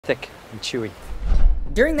Thick and chewy.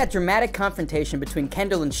 During that dramatic confrontation between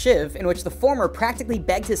Kendall and Shiv, in which the former practically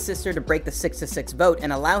begged his sister to break the 6-6 vote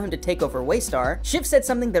and allow him to take over Waystar, Shiv said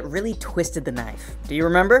something that really twisted the knife. Do you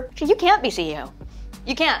remember? You can't be CEO.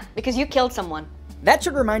 You can't, because you killed someone. That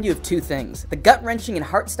should remind you of two things: the gut-wrenching and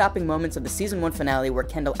heart-stopping moments of the season 1 finale where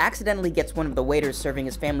Kendall accidentally gets one of the waiters serving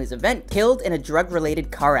his family's event killed in a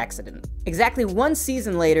drug-related car accident. Exactly one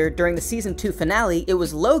season later, during the season 2 finale, it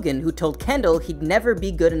was Logan who told Kendall he'd never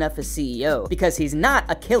be good enough as CEO, because he's not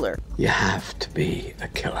a killer. You have to be a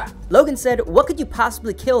killer. Logan said, "What could you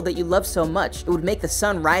possibly kill that you love so much? It would make the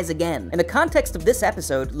sun rise again." In the context of this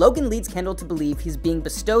episode, Logan leads Kendall to believe he's being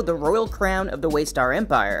bestowed the royal crown of the Waystar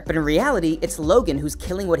Empire, but in reality, it's Logan who's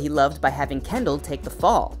killing what he loved by having Kendall take the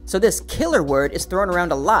fall. So this killer word is thrown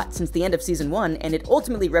around a lot since the end of season 1, and it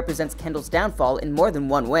ultimately represents Kendall's downfall in more than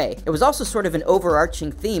one way. It was also sort of an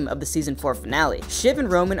overarching theme of the season 4 finale. Shiv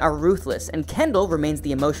and Roman are ruthless, and Kendall remains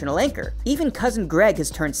the emotional anchor. Even cousin Greg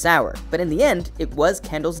has turned sour, but in the end, it was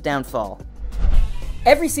Kendall's downfall.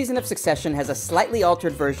 Every season of Succession has a slightly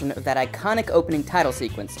altered version of that iconic opening title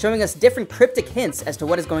sequence, showing us different cryptic hints as to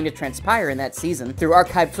what is going to transpire in that season through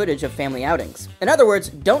archived footage of family outings. In other words,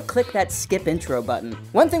 don't click that skip intro button.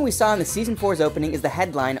 One thing we saw in the season 4's opening is the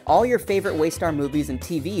headline, "All your favorite Waystar movies and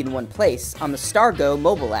TV in one place," on the StarGo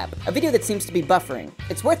mobile app, a video that seems to be buffering.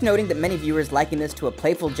 It's worth noting that many viewers liken this to a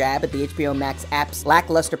playful jab at the HBO Max app's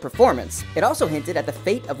lackluster performance. It also hinted at the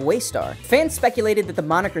fate of Waystar. Fans speculated that the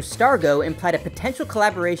moniker StarGo implied a potential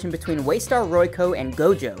collaboration between Waystar Royco and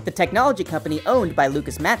Gojo, the technology company owned by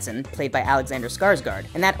Lucas Matson, played by Alexander Skarsgård,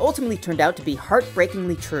 and that ultimately turned out to be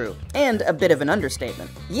heartbreakingly true, and a bit of an understatement.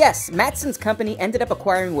 Yes, Matson's company ended up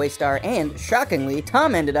acquiring Waystar, and, shockingly,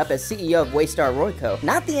 Tom ended up as CEO of Waystar Royco.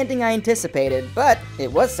 Not the ending I anticipated, but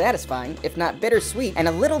it was satisfying, if not bittersweet, and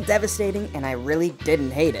a little devastating, and I really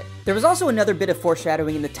didn't hate it. There was also another bit of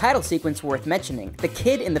foreshadowing in the title sequence worth mentioning: the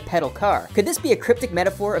kid in the pedal car. Could this be a cryptic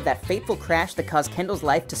metaphor of that fateful crash that caused Kendall's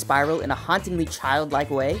life to spiral in a hauntingly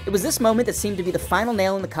childlike way? It was this moment that seemed to be the final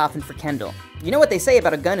nail in the coffin for Kendall. You know what they say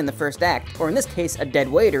about a gun in the first act, or in this case, a dead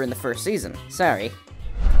waiter in the first season. Sorry.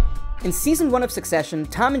 In season 1 of Succession,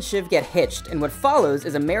 Tom and Shiv get hitched, and what follows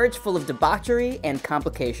is a marriage full of debauchery and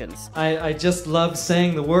complications. I just love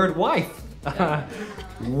saying the word wife.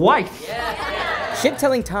 Wife! Shiv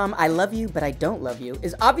telling Tom, "I love you, but I don't love you,"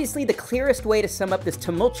 is obviously the clearest way to sum up this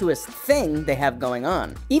tumultuous thing they have going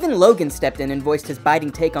on. Even Logan stepped in and voiced his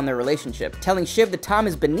biting take on their relationship, telling Shiv that Tom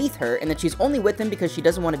is beneath her and that she's only with him because she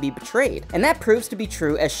doesn't want to be betrayed. And that proves to be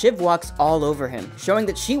true as Shiv walks all over him, showing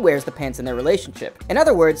that she wears the pants in their relationship. In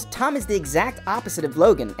other words, Tom is the exact opposite of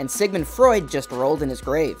Logan, and Sigmund Freud just rolled in his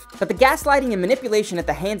grave. But the gaslighting and manipulation at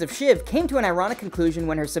the hands of Shiv came to an ironic conclusion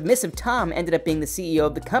when her submissive Tom ended up being the CEO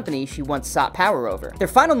of the company she once sought power over. Their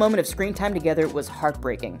final moment of screen time together was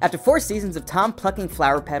heartbreaking. After 4 seasons of Tom plucking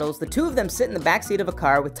flower petals, the two of them sit in the backseat of a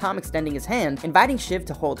car with Tom extending his hand, inviting Shiv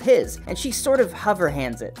to hold his, and she sort of hover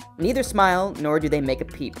hands it. Neither smile, nor do they make a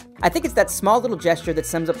peep. I think it's that small little gesture that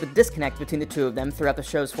sums up the disconnect between the two of them throughout the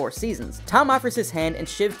show's 4 seasons. Tom offers his hand and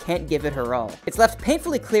Shiv can't give it her all. It's left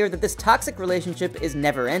painfully clear that this toxic relationship is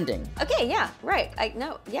never ending. Okay, yeah, right. I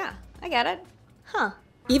get it. Huh.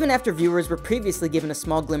 Even after viewers were previously given a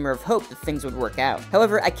small glimmer of hope that things would work out.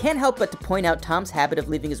 However, I can't help but to point out Tom's habit of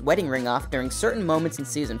leaving his wedding ring off during certain moments in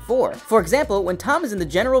season 4. For example, when Tom is in the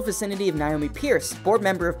general vicinity of Naomi Pierce, board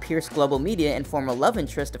member of Pierce Global Media and former love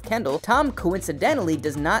interest of Kendall, Tom coincidentally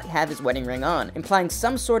does not have his wedding ring on, implying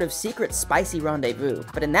some sort of secret spicy rendezvous.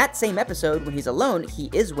 But in that same episode, when he's alone, he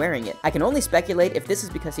is wearing it. I can only speculate if this is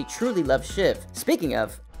because he truly loves Shiv. Speaking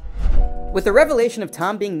of, with the revelation of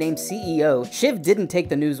Tom being named CEO, Shiv didn't take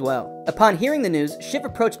the news well. Upon hearing the news, Shiv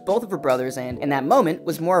approached both of her brothers and, in that moment,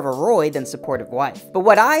 was more of a Roy than supportive wife. But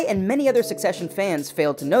what I and many other Succession fans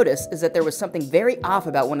failed to notice is that there was something very off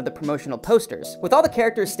about one of the promotional posters. With all the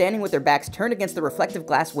characters standing with their backs turned against the reflective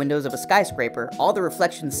glass windows of a skyscraper, all the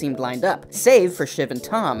reflections seemed lined up, save for Shiv and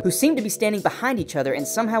Tom, who seemed to be standing behind each other and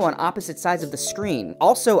somehow on opposite sides of the screen,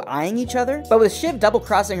 also eyeing each other. But with Shiv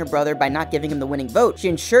double-crossing her brother by not giving him the winning vote, she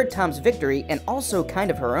ensured Tom's victory and also kind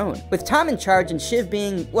of her own. With Tom in charge and Shiv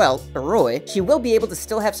being, well, a Roy, she will be able to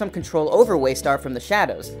still have some control over Waystar from the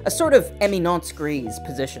shadows, a sort of eminence grise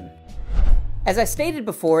position. As I stated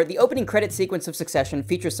before, the opening credit sequence of Succession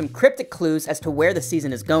features some cryptic clues as to where the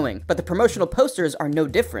season is going, but the promotional posters are no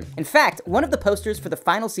different. In fact, one of the posters for the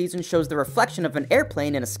final season shows the reflection of an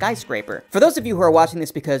airplane in a skyscraper. For those of you who are watching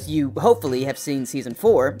this because you, hopefully, have seen season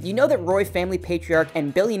 4, you know that Roy family patriarch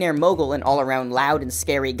and billionaire mogul and all-around loud and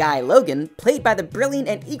scary guy Logan, played by the brilliant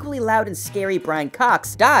and equally loud and scary Brian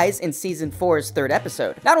Cox, dies in season 4's 3rd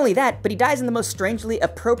episode. Not only that, but he dies in the most strangely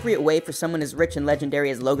appropriate way for someone as rich and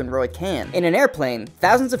legendary as Logan Roy can. In an airplane,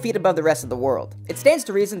 thousands of feet above the rest of the world. It stands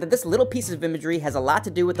to reason that this little piece of imagery has a lot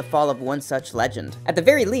to do with the fall of one such legend. At the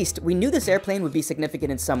very least, we knew this airplane would be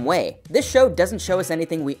significant in some way. This show doesn't show us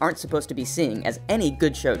anything we aren't supposed to be seeing, as any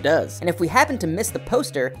good show does. And if we happened to miss the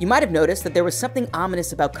poster, you might have noticed that there was something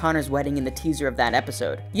ominous about Connor's wedding in the teaser of that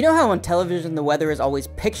episode. You know how on television the weather is always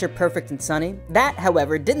picture perfect and sunny? That,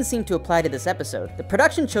 however, didn't seem to apply to this episode. The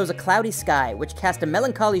production chose a cloudy sky, which cast a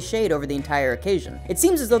melancholy shade over the entire occasion. It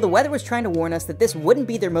seems as though the weather was trying to warn us that this wouldn't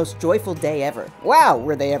be their most joyful day ever. Wow,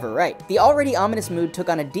 were they ever right. The already ominous mood took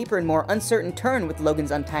on a deeper and more uncertain turn with Logan's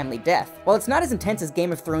untimely death. While it's not as intense as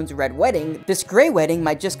Game of Thrones' Red Wedding, this Grey Wedding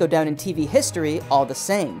might just go down in TV history all the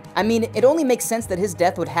same. I mean, it only makes sense that his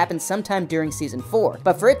death would happen sometime during season 4,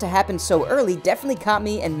 but for it to happen so early definitely caught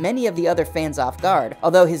me and many of the other fans off guard,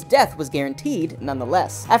 although his death was guaranteed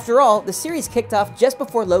nonetheless. After all, the series kicked off just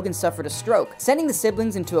before Logan suffered a stroke, sending the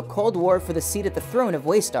siblings into a cold war for the seat at the throne of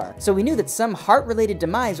Waystar, so we knew that some heart-related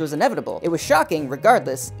demise was inevitable. It was shocking,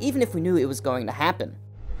 regardless, even if we knew it was going to happen.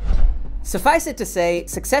 Suffice it to say,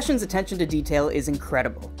 Succession's attention to detail is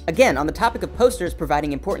incredible. Again, on the topic of posters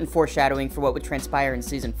providing important foreshadowing for what would transpire in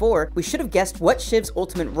season 4, we should have guessed what Shiv's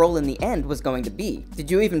ultimate role in the end was going to be.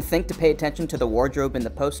 Did you even think to pay attention to the wardrobe in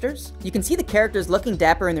the posters? You can see the characters looking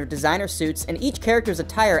dapper in their designer suits, and each character's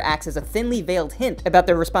attire acts as a thinly veiled hint about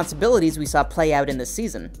their responsibilities we saw play out in this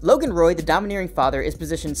season. Logan Roy, the domineering father, is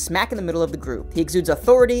positioned smack in the middle of the group. He exudes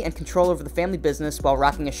authority and control over the family business while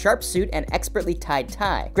rocking a sharp suit and expertly tied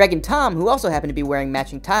tie. Greg and Tom, who also happen to be wearing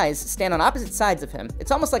matching ties, stand on opposite sides of him.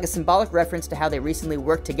 It's almost like a symbolic reference to how they recently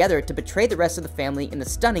worked together to betray the rest of the family in the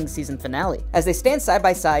stunning season finale. As they stand side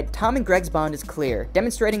by side, Tom and Greg's bond is clear,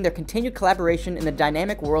 demonstrating their continued collaboration in the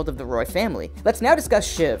dynamic world of the Roy family. Let's now discuss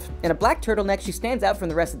Shiv. In a black turtleneck, she stands out from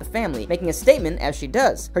the rest of the family, making a statement as she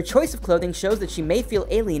does. Her choice of clothing shows that she may feel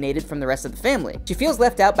alienated from the rest of the family. She feels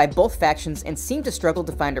left out by both factions and seems to struggle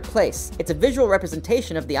to find her place. It's a visual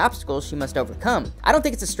representation of the obstacles she must overcome. I don't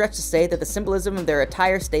think it's a stretch to say that the symbolism of their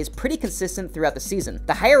attire stays pretty consistent throughout the season.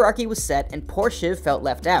 The hierarchy was set, and poor Shiv felt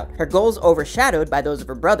left out, her goals overshadowed by those of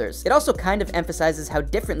her brothers. It also kind of emphasizes how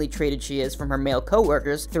differently treated she is from her male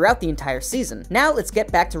co-workers throughout the entire season. Now let's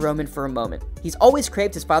get back to Roman for a moment. He's always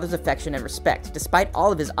craved his father's affection and respect, despite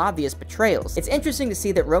all of his obvious betrayals. It's interesting to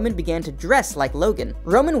see that Roman began to dress like Logan.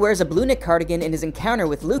 Roman wears a blue knit cardigan in his encounter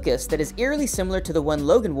with Lucas that is eerily similar to the one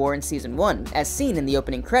Logan wore in season 1, as seen in the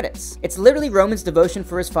opening credits. It's literally Roman's devotion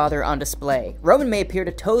for his father on display. Roman may appear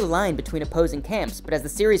to toe the line between opposing camps, but as the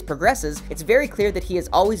series progresses, it's very clear that he has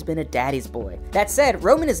always been a daddy's boy. That said,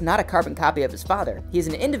 Roman is not a carbon copy of his father. He is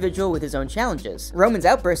an individual with his own challenges. Roman's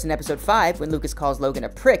outburst in episode 5, when Lucas calls Logan a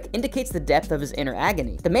prick, indicates the depth of his inner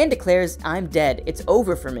agony. The man declares, "I'm dead, it's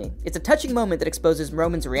over for me." It's a touching moment that exposes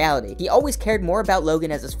Roman's reality. He always cared more about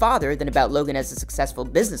Logan as his father than about Logan as a successful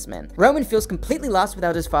businessman. Roman feels completely lost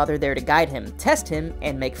without his father there to guide him, test him,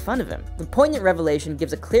 and make fun of him. The poignant revelation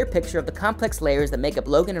gives a clear picture of the complex layers that make up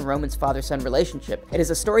Logan and Roman's father-son relationship. It is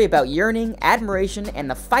a story about yearning, admiration, and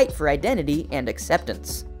the fight for identity and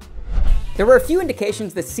acceptance. There were a few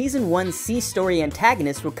indications that Season 1's C-story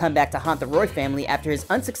antagonist would come back to haunt the Roy family after his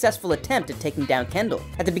unsuccessful attempt at taking down Kendall.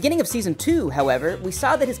 At the beginning of Season 2, however, we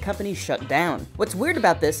saw that his company shut down. What's weird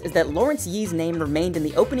about this is that Lawrence Yee's name remained in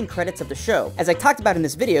the opening credits of the show. As I talked about in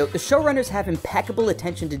this video, the showrunners have impeccable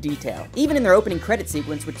attention to detail, even in their opening credit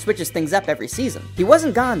sequence, which switches things up every season. He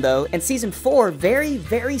wasn't gone though, and Season 4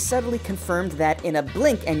 very subtly confirmed that in a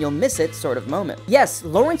blink and you'll miss it sort of moment. Yes,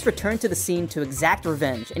 Lawrence returned to the scene to exact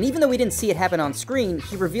revenge, and even though we didn't see it happen on screen,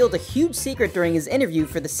 he revealed a huge secret during his interview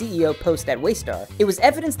for the CEO post at Waystar. It was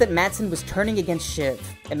evidence that Matsson was turning against Shiv.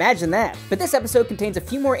 Imagine that. But this episode contains a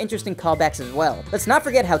few more interesting callbacks as well. Let's not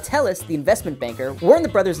forget how Tellis, the investment banker, warned the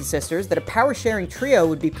brothers and sisters that a power-sharing trio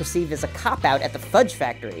would be perceived as a cop-out at the Fudge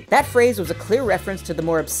Factory. That phrase was a clear reference to the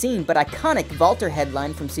more obscene but iconic Walter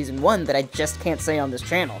headline from Season 1 that I just can't say on this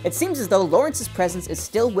channel. It seems as though Lawrence's presence is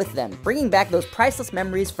still with them, bringing back those priceless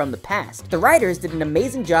memories from the past. The writers did an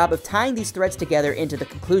amazing job of tying these threads together into the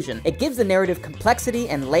conclusion. It gives the narrative complexity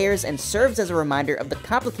and layers and serves as a reminder of the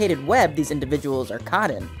complicated web these individuals are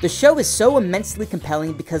caught in. The show is so immensely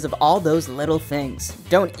compelling because of all those little things.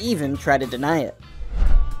 Don't even try to deny it.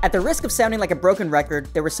 At the risk of sounding like a broken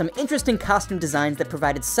record, there were some interesting costume designs that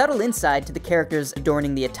provided subtle insight to the characters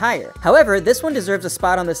adorning the attire. However, this one deserves a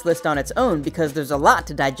spot on this list on its own because there's a lot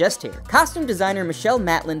to digest here. Costume designer Michelle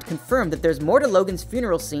Matland confirmed that there's more to Logan's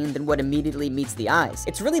funeral scene than what immediately meets the eyes.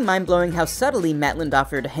 It's really mind-blowing how subtly Matland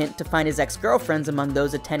offered a hint to find his ex-girlfriends among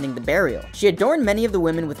those attending the burial. She adorned many of the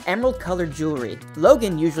women with emerald-colored jewelry.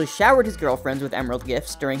 Logan usually showered his girlfriends with emerald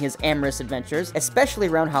gifts during his amorous adventures, especially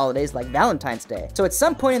around holidays like Valentine's Day. So at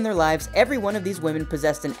some point in their lives, every one of these women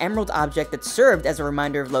possessed an emerald object that served as a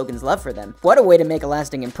reminder of Logan's love for them. What a way to make a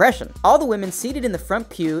lasting impression. All the women seated in the front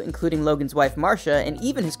pew, including Logan's wife Marcia and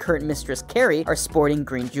even his current mistress Carrie, are sporting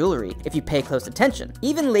green jewelry, if you pay close attention.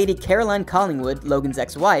 Even Lady Caroline Collingwood, Logan's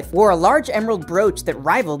ex-wife, wore a large emerald brooch that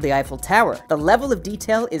rivaled the Eiffel Tower. The level of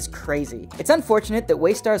detail is crazy. It's unfortunate that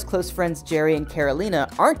Waystar's close friends Jerry and Carolina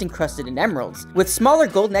aren't encrusted in emeralds. With smaller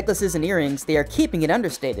gold necklaces and earrings, they are keeping it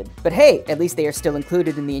understated. But hey, at least they are still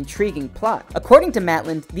included in the intriguing plot. According to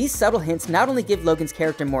Matland, these subtle hints not only give Logan's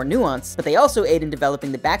character more nuance, but they also aid in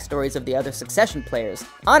developing the backstories of the other Succession players.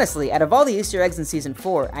 Honestly, out of all the Easter eggs in Season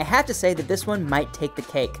 4, I have to say that this one might take the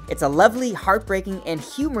cake. It's a lovely, heartbreaking, and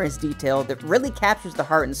humorous detail that really captures the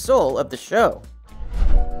heart and soul of the show.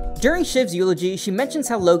 During Shiv's eulogy, she mentions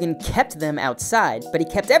how Logan kept them outside, but he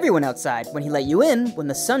kept everyone outside. When he let you in, when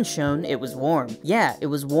the sun shone, it was warm. Yeah, it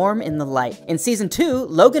was warm in the light. In Season 2,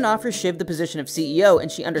 Logan offers Shiv the position of CEO,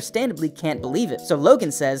 and she understandably can't believe it. So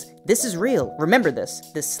Logan says, "This is real. Remember this.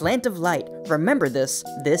 This slant of light. Remember this.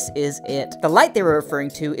 This is it." The light they were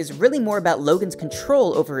referring to is really more about Logan's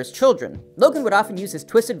control over his children. Logan would often use his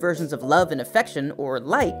twisted versions of love and affection, or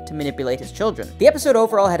light, to manipulate his children. The episode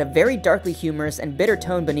overall had a very darkly humorous and bitter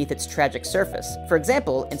tone beneath its tragic surface. For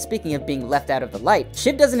example, and speaking of being left out of the light,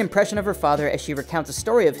 Shiv does an impression of her father as she recounts a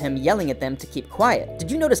story of him yelling at them to keep quiet.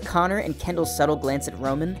 Did you notice Connor and Kendall's subtle glance at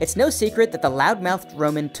Roman? It's no secret that the loudmouthed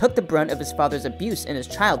Roman took the brunt of his father's abuse in his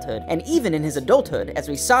childhood, and even in his adulthood, as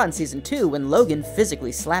we saw in Season 2 when Logan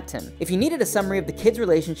physically slapped him. If you needed a summary of the kids'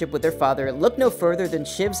 relationship with their father, look no further than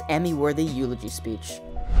Shiv's Emmy-worthy eulogy speech.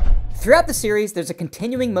 Throughout the series, there's a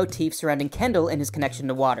continuing motif surrounding Kendall and his connection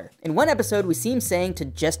to water. In one episode, we see him saying to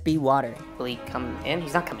just be water. Will he come in?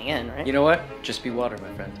 He's not coming in, right? You know what? Just be water,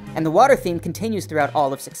 my friend. And the water theme continues throughout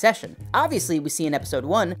all of Succession. Obviously, we see in episode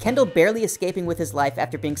 1, Kendall barely escaping with his life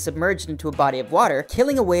after being submerged into a body of water,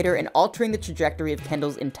 killing a waiter and altering the trajectory of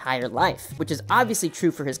Kendall's entire life, which is obviously true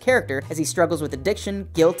for his character as he struggles with addiction,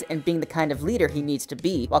 guilt, and being the kind of leader he needs to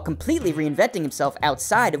be, while completely reinventing himself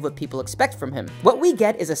outside of what people expect from him. What we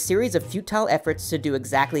get is a series of futile efforts to do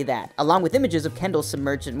exactly that, along with images of Kendall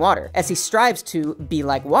submerged in water. As he strives to be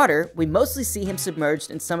like water, we mostly see him submerged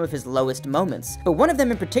in some of his lowest moments. But one of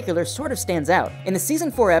them in particular sort of stands out. In the Season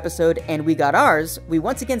 4 episode, And We Got Ours, we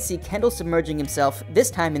once again see Kendall submerging himself, this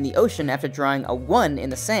time in the ocean after drawing a 1 in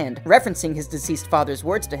the sand, referencing his deceased father's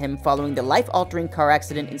words to him following the life-altering car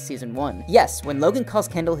accident in Season 1. Yes, when Logan calls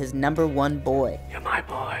Kendall his #1 boy. You're my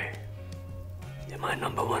boy. You're my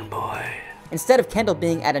 #1 boy. Instead of Kendall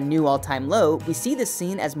being at a new all-time low, we see this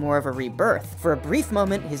scene as more of a rebirth. For a brief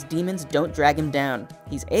moment, his demons don't drag him down.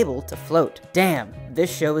 He's able to float. Damn, this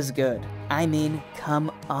show is good. I mean,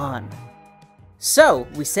 come on. So,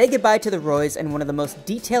 we say goodbye to the Roys and one of the most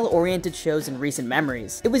detail-oriented shows in recent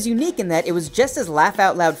memories. It was unique in that it was just as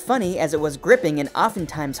laugh-out-loud funny as it was gripping and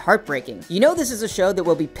oftentimes heartbreaking. You know this is a show that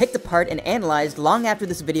will be picked apart and analyzed long after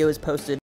this video is posted